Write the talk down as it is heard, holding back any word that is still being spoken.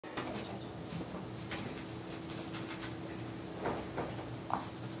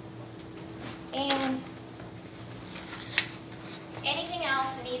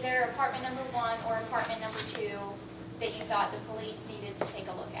either apartment number 1 or apartment number 2 that you thought the police needed to take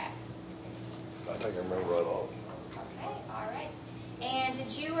a look at? I think I remember right off. Okay, all right. And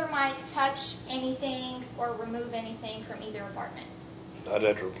did you or Mike touch anything or remove anything from either apartment? Not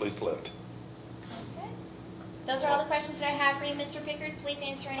after the police left. Okay. Those are all the questions that I have for you, Mr. Pickard. Please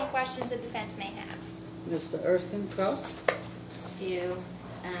answer any questions the defense may have. Mr. Erskine, Cross? Just a few.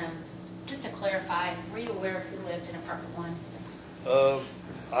 Just to clarify, were you aware of who lived in apartment 1?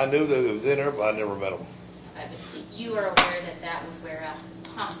 I knew that it was in there, but I never met him. But you are aware that that was where a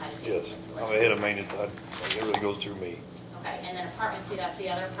homicide is? Yes, I'm a head of maintenance. Everything goes through me. Okay, and then apartment 2, that's the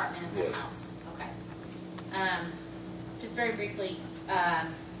other apartment in the Yes. house? Okay. Just very briefly,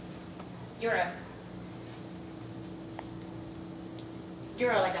 you're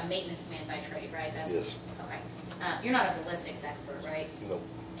like a maintenance man by trade, right? Yes. Okay. You're not a ballistics expert, right? No.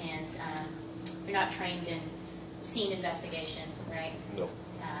 And you're not trained in scene investigation, right? No.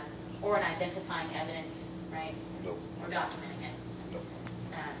 Or in identifying evidence, right? No. Or documenting it?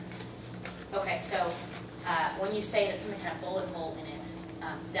 No. Okay, so when you say that something had a bullet hole in it,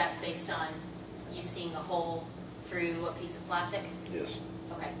 that's based on you seeing a hole through a piece of plastic? Yes.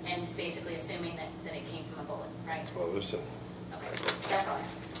 Okay, and basically assuming that it came from a bullet, right? Well, it was Okay, that's all.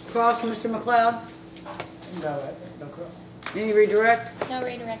 Cross, Mr. McLeod? No cross. Any redirect? No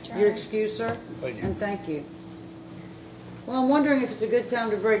redirect, Your Your Honor. excuse, sir? Thank you. And thank you. Well, I'm wondering if it's a good time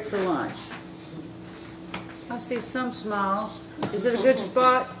to break for lunch. I see some smiles. Is it a good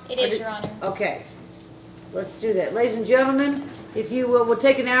spot? It is, Your Honor. Okay. Let's do that. Ladies and gentlemen, if you will, we'll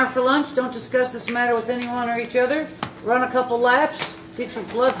take an hour for lunch. Don't discuss this matter with anyone or each other. Run a couple laps. Get your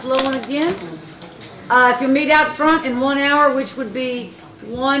blood flowing again. If you meet out front in 1 hour, which would be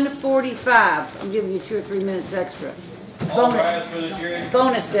 1:45, I'm giving you 2 or 3 minutes extra.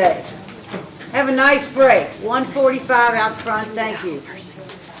 Bonus day. Have a nice break. 1:45 out front. Thank you.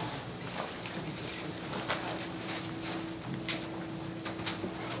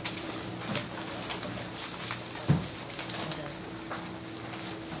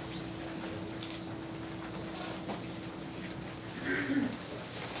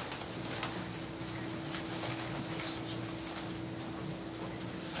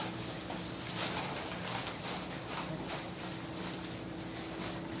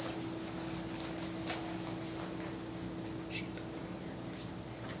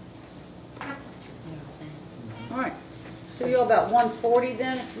 All right. See you all about 1:40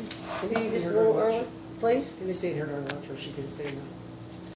 then. If you just a little early, please. Can they stay here during lunch, or she can stay in the